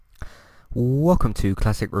Welcome to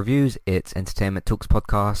Classic Reviews. It's Entertainment Talks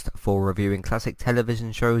podcast for reviewing classic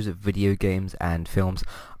television shows, video games and films.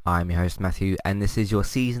 I'm your host Matthew, and this is your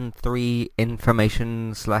Season 3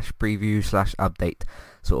 information slash preview slash update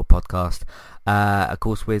sort of podcast. Of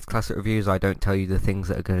course, with Classic Reviews, I don't tell you the things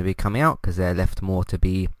that are going to be coming out because they're left more to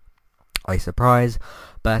be a surprise.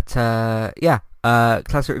 But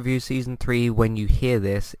Classic Reviews Season 3, when you hear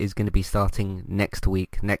this, is going to be starting next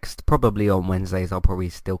week. Probably on Wednesdays. I'll probably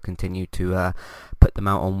still continue to put them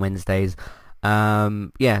out on Wednesdays.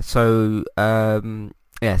 Season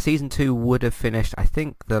 2 would have finished. I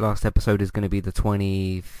think the last episode is going to be the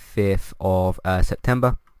 25th of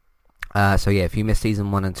September. If you missed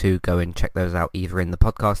Season 1 and 2, go and check those out either in the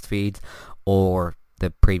podcast feeds or the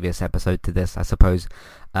previous episode to this, I suppose,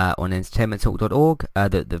 on entertainmenttalk.org,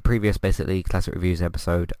 the previous basically Classic Reviews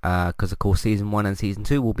episode, because of course Season 1 and Season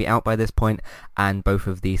 2 will be out by this point, and both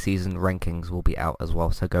of the season rankings will be out as well,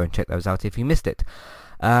 so go and check those out if you missed it.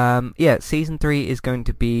 Season 3 is going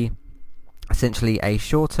to be essentially a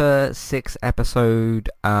shorter 6-episode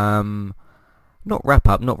not wrap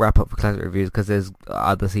up for Classic Reviews, because there's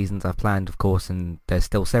other seasons I've planned, of course, and there's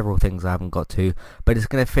still several things I haven't got to, but it's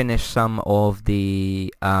going to finish some of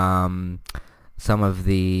the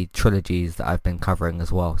trilogies that I've been covering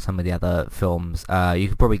as well, some of the other films. You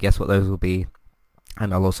can probably guess what those will be,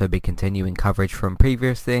 and I'll also be continuing coverage from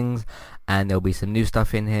previous things, and there'll be some new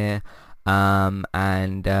stuff in here. There's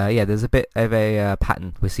a bit of a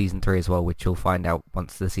pattern with Season 3 as well, which you'll find out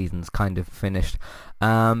once the season's kind of finished.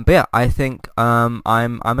 I think I'm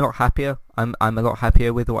a lot happier. I'm a lot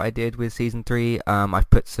happier with what I did with Season 3. I've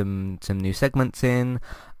put some new segments in,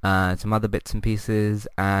 some other bits and pieces,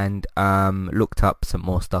 and looked up some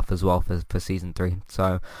more stuff as well for Season 3.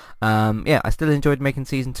 So I still enjoyed making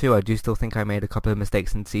Season 2. I do still think I made a couple of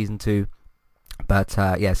mistakes in Season 2. But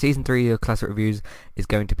Season 3 of Classic Reviews is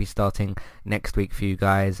going to be starting next week for you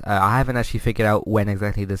guys. I haven't actually figured out when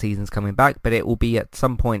exactly the season's coming back, but it will be at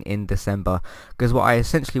some point in December, because what I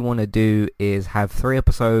essentially want to do is have 3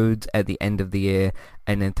 episodes at the end of the year,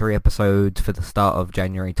 and then 3 episodes for the start of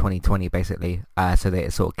January 2020, basically, so that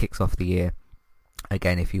it sort of kicks off the year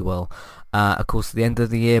again, if you will. Of course, at the end of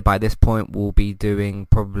the year, by this point, we'll be doing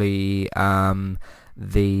probably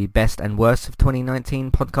the best and worst of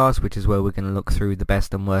 2019 podcast, which is where we're going to look through the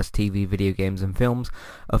best and worst TV, video games and films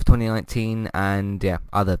of 2019, and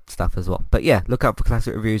other stuff as well. But look out for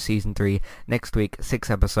Classic Reviews Season 3 next week, 6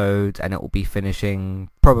 episodes, and it will be finishing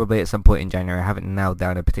probably at some point in January. I haven't nailed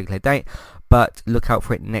down a particular date, but look out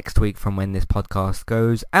for it next week from when this podcast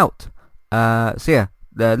goes out.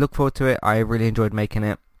 Look forward to it. I really enjoyed making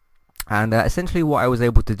it, and essentially what I was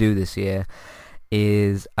able to do this year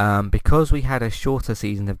is, because we had a shorter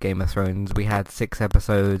season of Game of Thrones, we had 6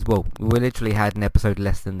 episodes. Well, we literally had an episode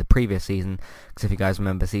less than the previous season, because if you guys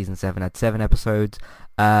remember, Season 7 had 7 episodes.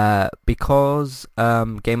 Because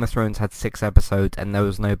Game of Thrones had 6 episodes and there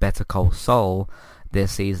was no Better Call Saul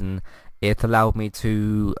this season, it allowed me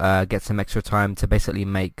to get some extra time to basically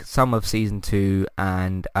make some of Season 2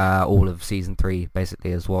 and all of Season 3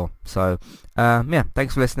 basically as well. So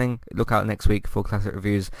thanks for listening. Look out next week for Classic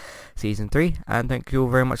Reviews Season 3, and thank you all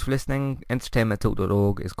very much for listening.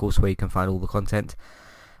 Entertainmenttalk.org is of course where you can find all the content,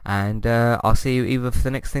 and I'll see you either for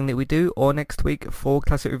the next thing that we do or next week for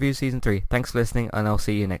Classic Reviews Season 3. Thanks for listening, and I'll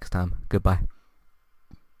see you next time. Goodbye.